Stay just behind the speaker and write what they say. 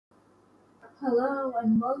Hello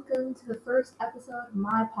and welcome to the first episode of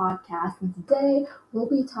my podcast. And today we'll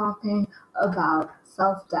be talking about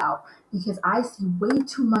self-doubt because I see way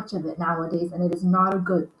too much of it nowadays and it is not a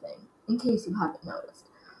good thing, in case you haven't noticed.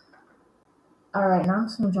 Alright, now I'm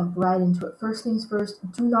just going to jump right into it. First things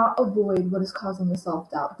first, do not avoid what is causing the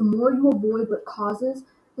self-doubt. The more you avoid what causes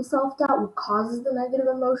the self-doubt, what causes the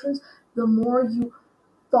negative emotions, the more you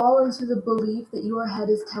fall into the belief that your head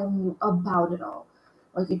is telling you about it all.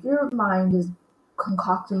 Like if your mind is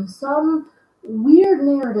concocting some weird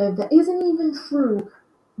narrative that isn't even true,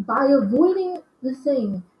 by avoiding the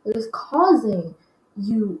thing that is causing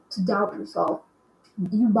you to doubt yourself,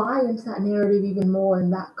 you buy into that narrative even more,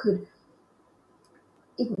 and that could,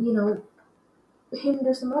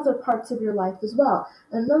 hinder some other parts of your life as well.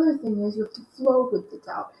 Another thing is you have to flow with the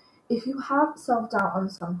doubt. If you have self-doubt on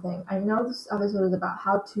something, I know this episode is about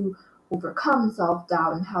how to overcome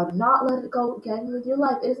self-doubt and how to not let it go get in with your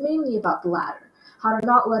life. It is mainly about the latter, how to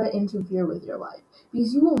not let it interfere with your life,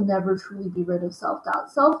 because you will never truly be rid of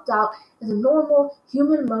self-doubt. Self-doubt is a normal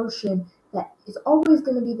human emotion that is always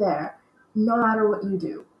going to be there no matter what you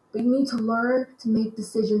do, but you need to learn to make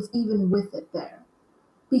decisions even with it there,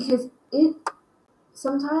 because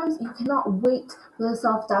sometimes you cannot wait for the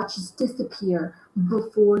self-doubt to just disappear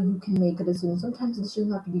before you can make a decision. Sometimes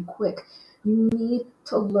decisions have to be quick. You need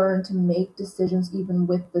to learn to make decisions even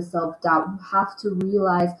with the self-doubt. You have to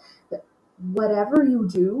realize that whatever you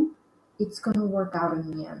do, it's going to work out in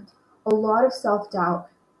the end. A lot of self-doubt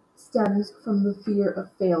stems from the fear of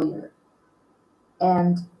failure.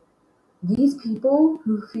 And these people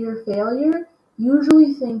who fear failure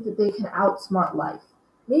usually think that they can outsmart life.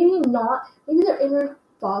 Maybe not, maybe their inner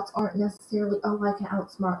thoughts aren't necessarily, oh, I can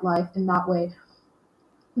outsmart life in that way,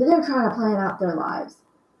 but they're trying to plan out their lives.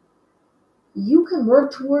 You can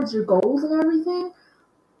work towards your goals and everything,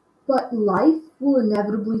 but life will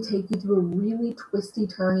inevitably take you through a really twisty,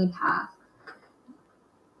 turny path.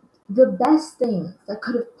 The best things that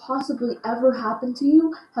could have possibly ever happened to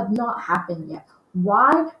you have not happened yet.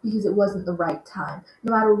 Why? Because it wasn't the right time.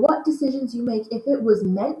 No matter what decisions you make, if it was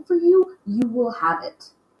meant for you, you will have it.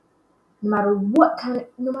 No matter what kind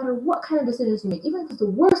of decisions you make, even if it's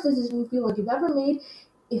the worst decision you feel like you've ever made,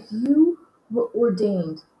 if you were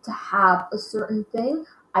ordained to have a certain thing,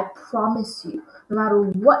 I promise you, no matter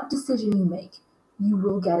what decision you make, you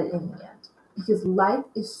will get it in the end. Because life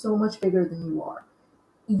is so much bigger than you are.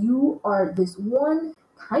 You are this one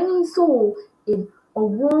tiny soul in a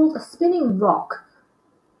world, a spinning rock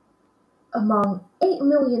among 8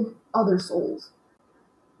 million other souls.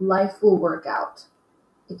 Life will work out.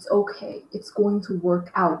 It's okay. It's going to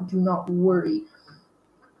work out. Do not worry.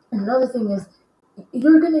 Another thing is,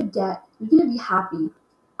 you're gonna be happy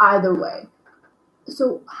either way.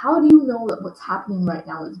 So how do you know that what's happening right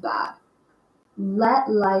now is bad? Let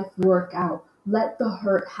life work out. Let the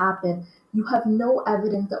hurt happen. You have no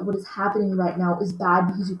evidence that what is happening right now is bad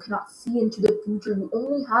because you cannot see into the future. You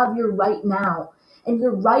only have your right now. And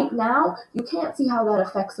your right now, you can't see how that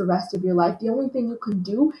affects the rest of your life. The only thing you can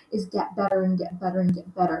do is get better and get better and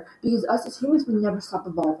get better. Because us as humans, we never stop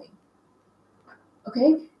evolving.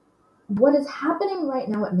 Okay? What is happening right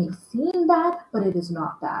now, it may seem bad, but it is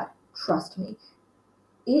not bad. Trust me.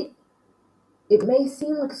 It may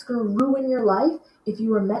seem like it's going to ruin your life. If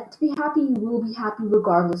you are meant to be happy, you will be happy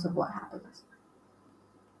regardless of what happens.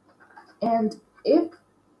 And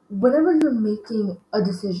whenever you're making a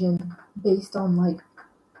decision based on like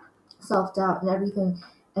self-doubt and everything,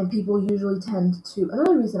 and people usually tend to,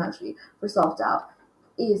 another reason actually for self-doubt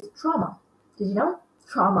is trauma. Did you know?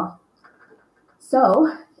 Trauma.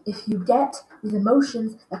 So, if you get these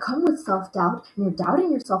emotions that come with self-doubt and you're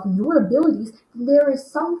doubting yourself and your abilities, then there is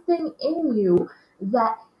something in you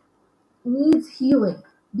that needs healing.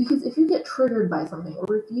 Because if you get triggered by something,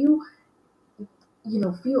 or if you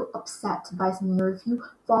feel upset by something, or if you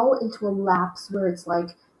fall into a lapse where it's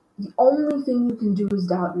like the only thing you can do is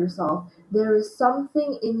doubt yourself, there is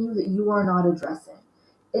something in you that you are not addressing.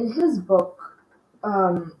 In his book,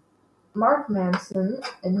 Mark Manson,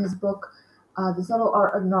 in his book, The Subtle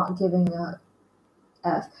Art of Not Giving a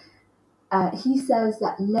F, he says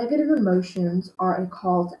that negative emotions are a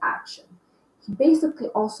call to action. He basically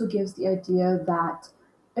also gives the idea that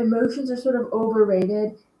emotions are sort of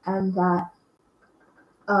overrated and that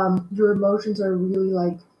your emotions are really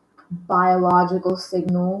like biological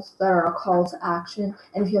signals that are a call to action.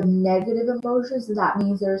 And if you have negative emotions, then that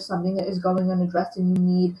means there's something that is going unaddressed and you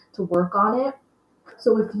need to work on it.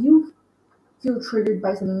 So if you feel triggered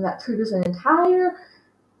by something that triggers an entire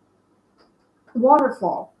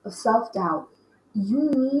waterfall of self-doubt, you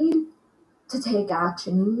need to take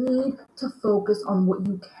action. You need to focus on what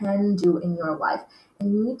you can do in your life.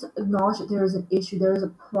 and you need to acknowledge that there is an issue, there is a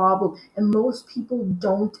problem. And most people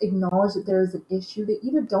don't acknowledge that there is an issue. They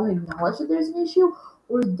either don't acknowledge that there's an issue,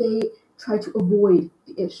 or they try to avoid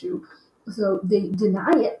the issue. So they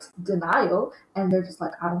deny it, denial, and they're just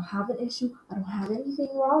like, I don't have an issue, I don't have anything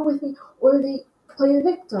wrong with me. Or they play the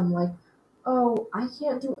victim, like, oh, I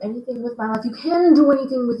can't do anything with my life. You can do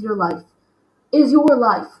anything with your life. It is your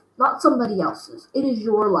life, not somebody else's. It is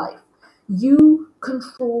your life. You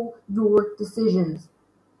control your decisions.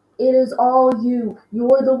 It is all you.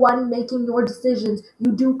 You're the one making your decisions.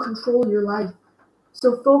 You do control your life.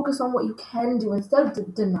 So focus on what you can do instead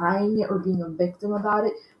of denying it or being a victim about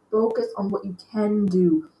it. Focus on what you can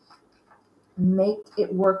do. Make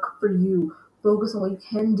it work for you. Focus on what you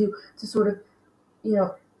can do to sort of,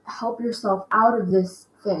 help yourself out of this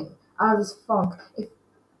thing, out of this funk.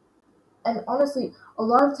 And honestly, a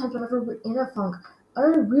lot of times whenever we're in a funk,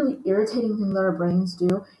 another really irritating thing that our brains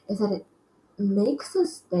do is that it makes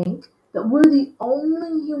us think that we're the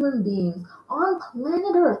only human beings on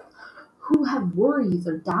planet Earth who have worries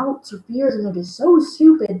or doubts or fears, and it is so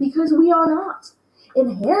stupid because we are not.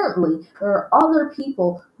 Inherently, there are other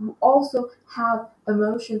people who also have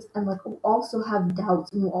emotions and who also have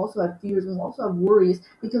doubts and who also have fears and who also have worries,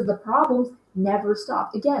 because the problems never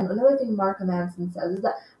stop. Again, another thing Mark Manson says is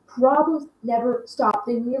that problems never stop.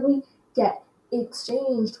 They merely get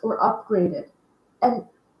exchanged or upgraded. And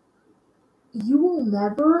you will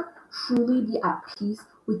never truly be at peace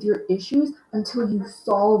with your issues until you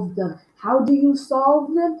solve them. How do you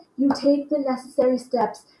solve them? You take the necessary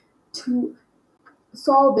steps to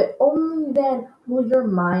solve it. Only then will your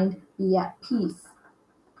mind be at peace.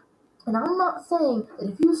 And I'm not saying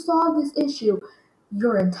that if you solve this issue,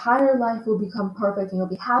 your entire life will become perfect and you'll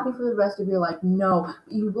be happy for the rest of your life. No,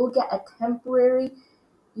 you will get a temporary,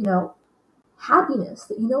 happiness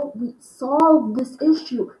that, we solved this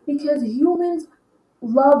issue, because humans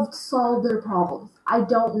love to solve their problems. I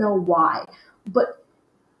don't know why, but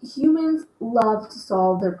humans love to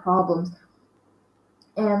solve their problems,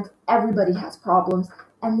 and everybody has problems,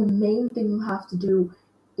 and the main thing you have to do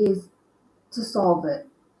is to solve it.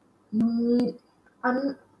 You need, I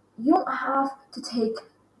mean, you don't have to take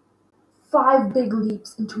 5 big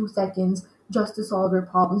leaps in 2 seconds just to solve your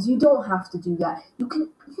problems. You don't have to do that. You can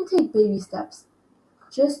take baby steps.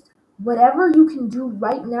 Just whatever you can do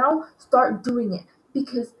right now, start doing it,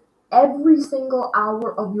 because every single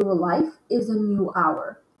hour of your life is a new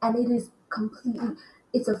hour, and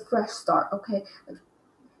it's a fresh start, okay?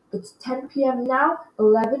 It's 10 p.m. now,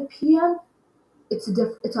 11 p.m., it's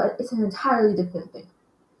an entirely different thing.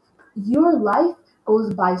 Your life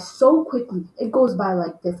goes by so quickly. It goes by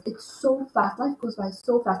like this. It's so fast. Life goes by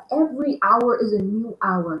so fast. Every hour is a new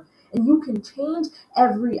hour, and you can change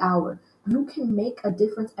every hour. You can make a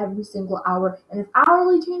difference every single hour. And if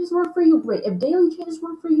hourly changes work for you, great. If daily changes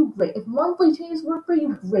work for you, great. If monthly changes work for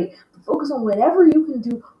you, great. But focus on whatever you can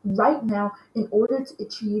do right now in order to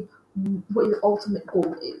achieve what your ultimate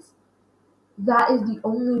goal is. That is the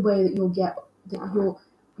only way that you'll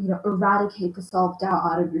eradicate the self-doubt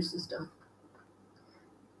out of your system.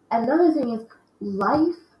 Another thing is,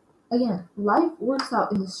 life works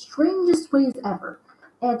out in the strangest ways ever,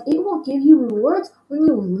 and it will give you rewards when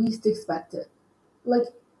you least expect it. Like,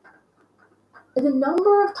 the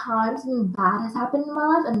number of times something bad has happened in my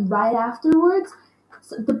life, and right afterwards, it's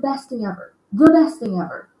the best thing ever. The best thing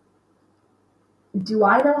ever. Do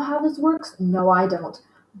I know how this works? No, I don't.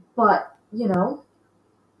 But,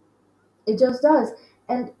 it just does.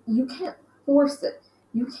 And you can't force it.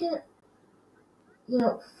 You can't,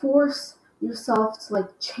 force yourself to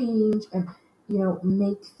change and,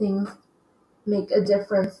 make a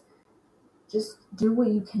difference. Just do what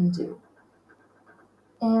you can do.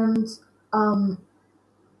 And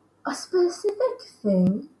a specific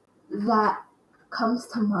thing that comes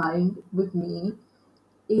to mind with me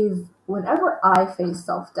is whenever I face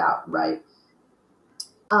self-doubt, right?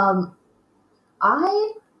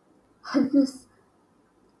 I have this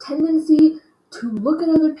tendency to look at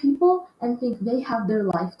other people and think they have their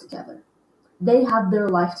life together. They have their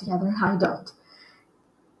life together and I don't.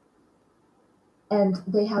 And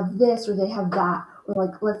they have this or they have that.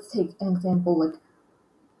 Or let's take an example,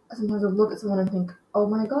 sometimes I look at someone and think, oh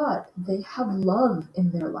my god, they have love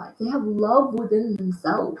in their life. They have love within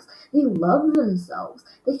themselves. They love themselves.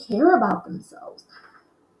 They care about themselves.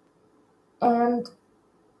 And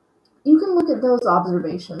you can look at those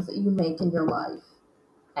observations that you make in your life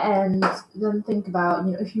and then think about,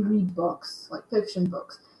 if you read books, like fiction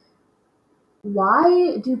books,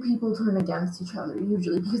 why do people turn against each other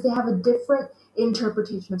usually? Because they have a different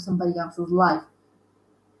interpretation of somebody else's life.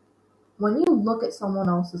 When you look at someone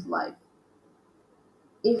else's life,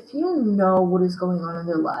 If you know what is going on in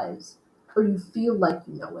their lives, or you feel like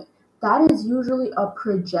you know it, that is usually a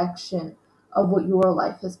projection of what your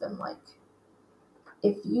life has been like.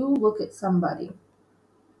 If you look at somebody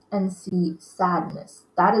and see sadness,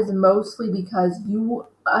 that is mostly because you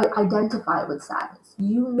identify with sadness.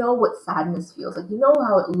 You know what sadness feels like. You know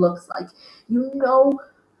how it looks like. You know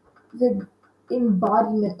the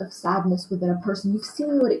embodiment of sadness within a person. You've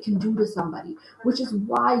seen what it can do to somebody, which is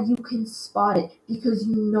why you can spot it because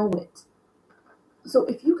you know it. So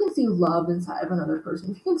if you can see love inside of another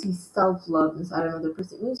person, if you can see self-love inside another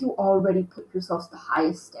person, it means you already put yourself to the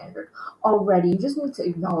highest standard already. You just need to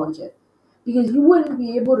acknowledge it. Because you wouldn't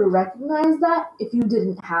be able to recognize that if you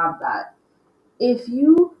didn't have that. If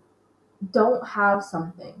you don't have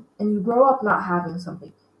something and you grow up not having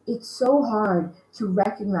something, it's so hard to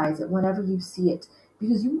recognize it whenever you see it.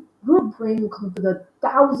 Because your brain will come up with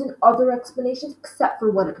 1,000 other explanations except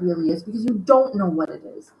for what it really is, because you don't know what it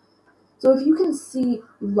is. So if you can see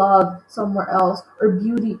love somewhere else or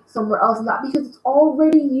beauty somewhere else, not because it's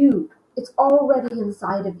already you, it's already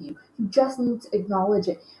inside of you. You just need to acknowledge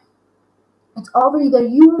it. It's already there.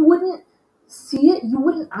 You wouldn't see it, you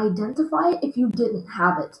wouldn't identify it if you didn't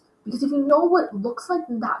have it. Because if you know what it looks like,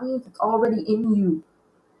 then that means it's already in you.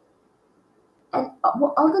 And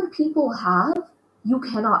what other people have, you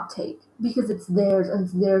cannot take because it's theirs and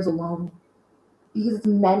it's theirs alone. Because it's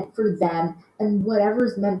meant for them, and whatever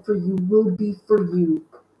is meant for you will be for you.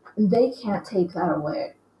 And they can't take that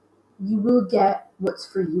away. You will get what's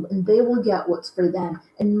for you, and they will get what's for them,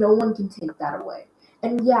 and no one can take that away.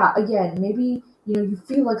 And yeah, again, maybe you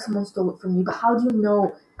feel like someone stole it from you, but how do you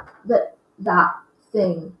know that that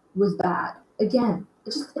thing was bad? Again,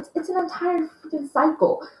 it's an entire freaking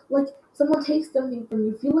cycle. Like someone takes something from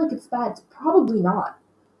you, feel like it's bad. It's probably not.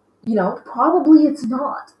 Probably it's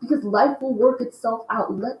not, because life will work itself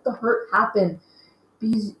out. Let the hurt happen,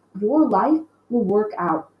 because your life will work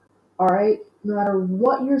out. All right? No matter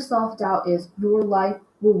what your self doubt is, your life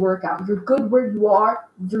will work out. You're good where you are,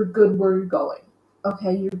 you're good where you're going.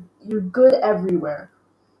 Okay? You're good everywhere.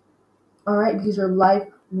 All right? Because your life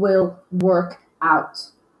will work out.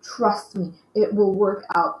 Trust me, it will work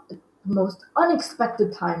out at the most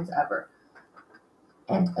unexpected times ever.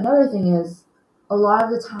 And another thing is, a lot of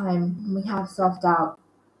the time when we have self doubt,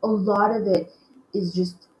 a lot of it is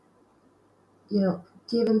just,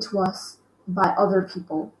 given to us by other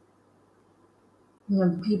people,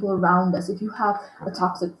 the people around us. If you have a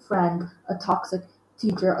toxic friend, a toxic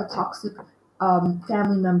teacher, a toxic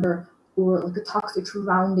family member, or like a toxic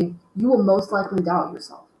surrounding, you will most likely doubt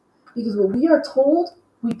yourself. Because what we are told,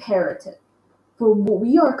 we parrot it. For what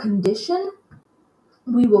we are conditioned,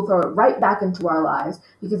 we will throw it right back into our lives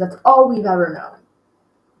because that's all we've ever known.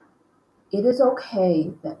 It is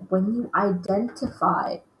okay that when you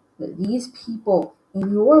identify that these people in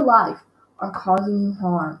your life are causing you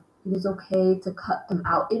harm, it is okay to cut them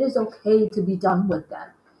out. It is okay to be done with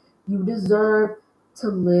them. You deserve to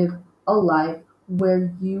live a life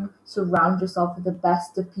where you surround yourself with the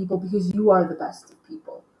best of people because you are the best of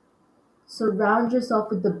people. Surround yourself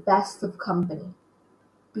with the best of company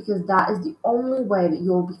because that is the only way that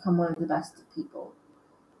you'll become one of the best of people.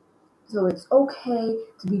 So it's okay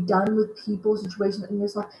to be done with people, situations, and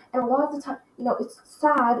yourself. And a lot of the time, it's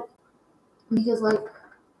sad because like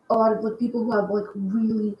a lot of like people who have like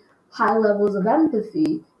really high levels of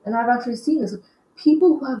empathy, and I've actually seen this.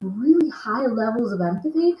 People who have really high levels of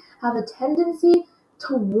empathy have a tendency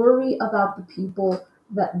to worry about the people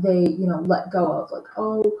that they let go of. Like,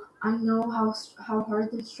 oh, I know how hard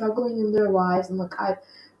they're struggling in their lives, and like I've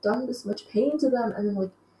done this much pain to them, and then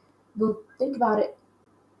like they'll think about it.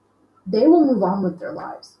 They will move on with their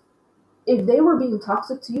lives. If they were being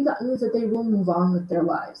toxic to you, that means that they will move on with their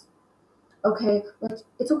lives. Okay, like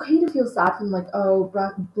it's okay to feel sad from like, oh,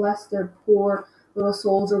 bless their poor little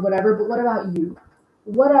souls or whatever. But what about you?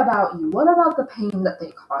 What about you? What about the pain that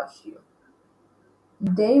they caused you?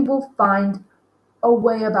 They will find a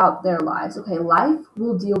way about their lives. Okay, life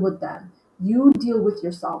will deal with them. You deal with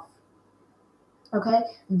yourself. Okay,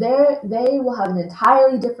 they will have an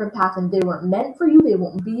entirely different path, and they weren't meant for you. They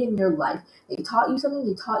won't be in your life. They taught you something.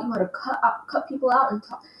 They taught you how to cut people out,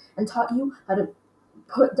 and taught you how to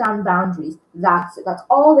put down boundaries. That's it. That's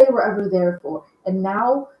all they were ever there for. And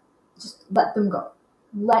now, just let them go.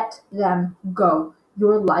 Let them go.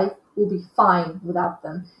 Your life will be fine without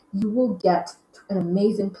them. You will get to an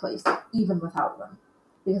amazing place even without them.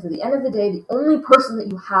 Because at the end of the day, the only person that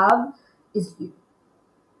you have is you.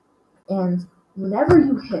 And whenever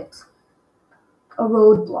you hit a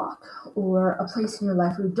roadblock or a place in your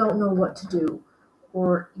life where you don't know what to do,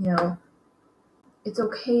 or it's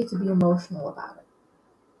okay to be emotional about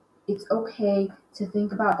it. It's okay to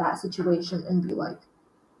think about that situation and be like,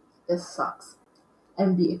 this sucks,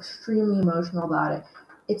 and be extremely emotional about it.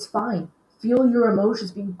 It's fine. Feel your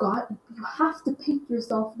emotions, but you have to pick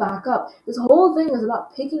yourself back up. This whole thing is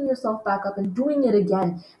about picking yourself back up and doing it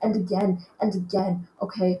again and again and again.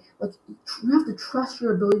 Okay, like you have to trust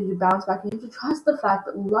your ability to bounce back. You have to trust the fact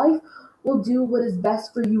that life will do what is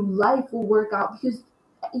best for you. Life will work out because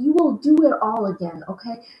you will do it all again.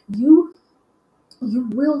 Okay, you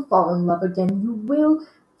will fall in love again. You will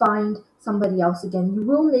find somebody else again. You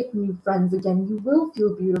will make new friends again. You will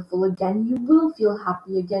feel beautiful again. You will feel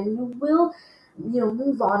happy again. You will,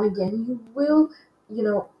 move on again. You will,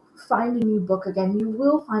 find a new book again. You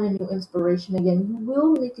will find a new inspiration again. You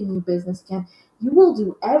will make a new business again. You will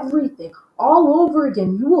do everything all over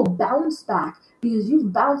again. You will bounce back because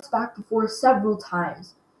you've bounced back before several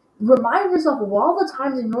times. Remind yourself of all the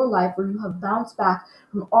times in your life where you have bounced back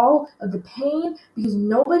from all of the pain, because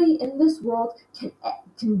nobody in this world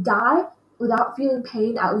can die without feeling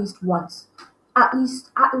pain at least once. At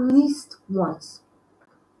least once.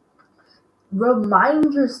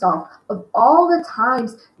 Remind yourself of all the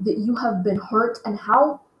times that you have been hurt and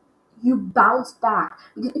how you bounced back.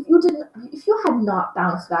 Because if you had not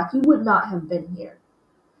bounced back, you would not have been here.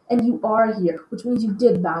 And you are here, which means you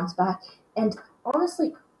did bounce back. And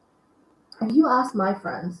honestly, if you ask my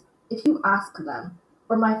friends, if you ask them,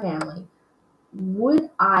 or my family, would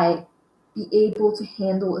I be able to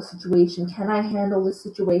handle a situation? Can I handle this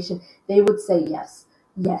situation? They would say yes.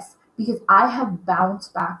 Yes. Because I have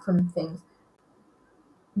bounced back from things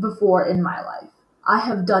before in my life. I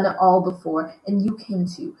have done it all before, and you can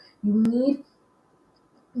too.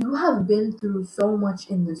 You have been through so much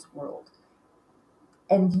in this world,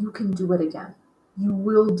 and you can do it again. You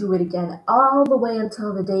will do it again all the way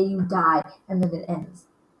until the day you die, and then it ends.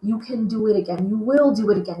 You can do it again. You will do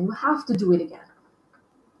it again. You have to do it again.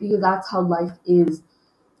 Because that's how life is.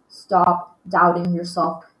 Stop doubting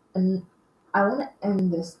yourself. And I want to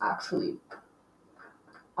end this actually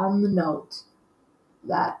on the note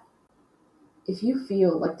that if you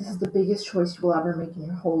feel like this is the biggest choice you will ever make in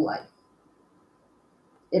your whole life,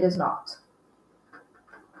 it is not.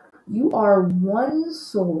 You are one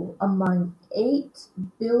soul among 8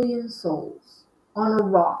 billion souls on a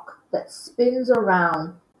rock that spins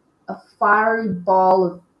around a fiery ball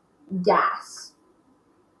of gas.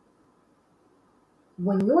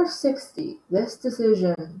 When you're 60, this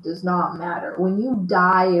decision does not matter. When you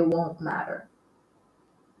die, it won't matter.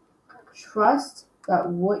 Trust that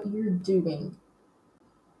what you're doing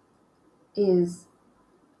is,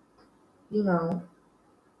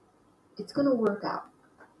 it's going to work out.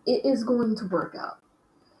 It is going to work out.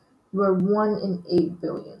 You are 1 in 8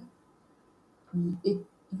 billion.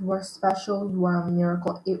 You are special. You are a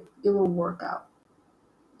miracle. It will work out.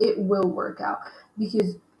 It will work out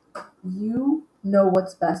because you know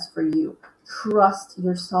what's best for you. Trust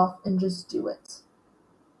yourself and just do it.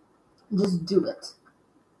 Just do it.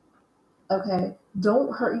 Okay?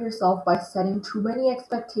 Don't hurt yourself by setting too many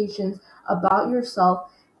expectations about yourself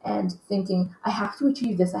and thinking, I have to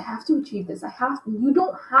achieve this, I have to achieve this, you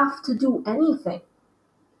don't have to do anything.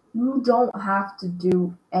 You don't have to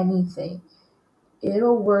do anything.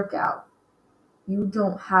 It'll work out. You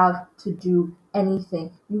don't have to do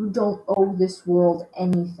anything. You don't owe this world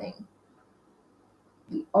anything.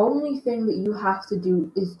 The only thing that you have to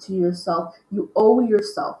do is to yourself. You owe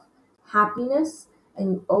yourself happiness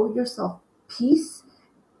and you owe yourself peace.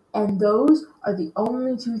 And those are the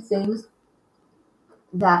only 2 things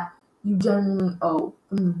that you genuinely owe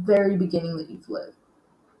from the very beginning that you've lived.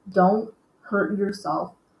 Don't hurt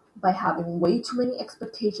yourself by having way too many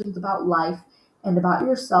expectations about life and about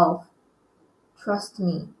yourself. Trust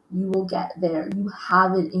me, you will get there. You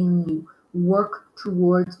have it in you. Work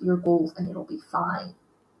towards your goals and it'll be fine.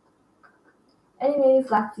 Anyways,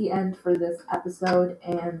 that's the end for this episode.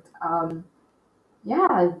 And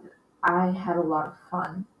yeah, I had a lot of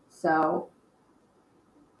fun. So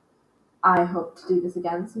I hope to do this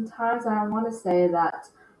again sometimes. And I want to say that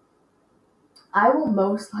I will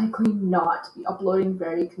most likely not be uploading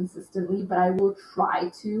very consistently, but I will try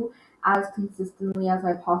to as consistently as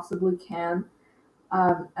I possibly can.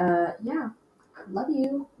 Yeah, love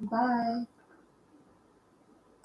you. Bye.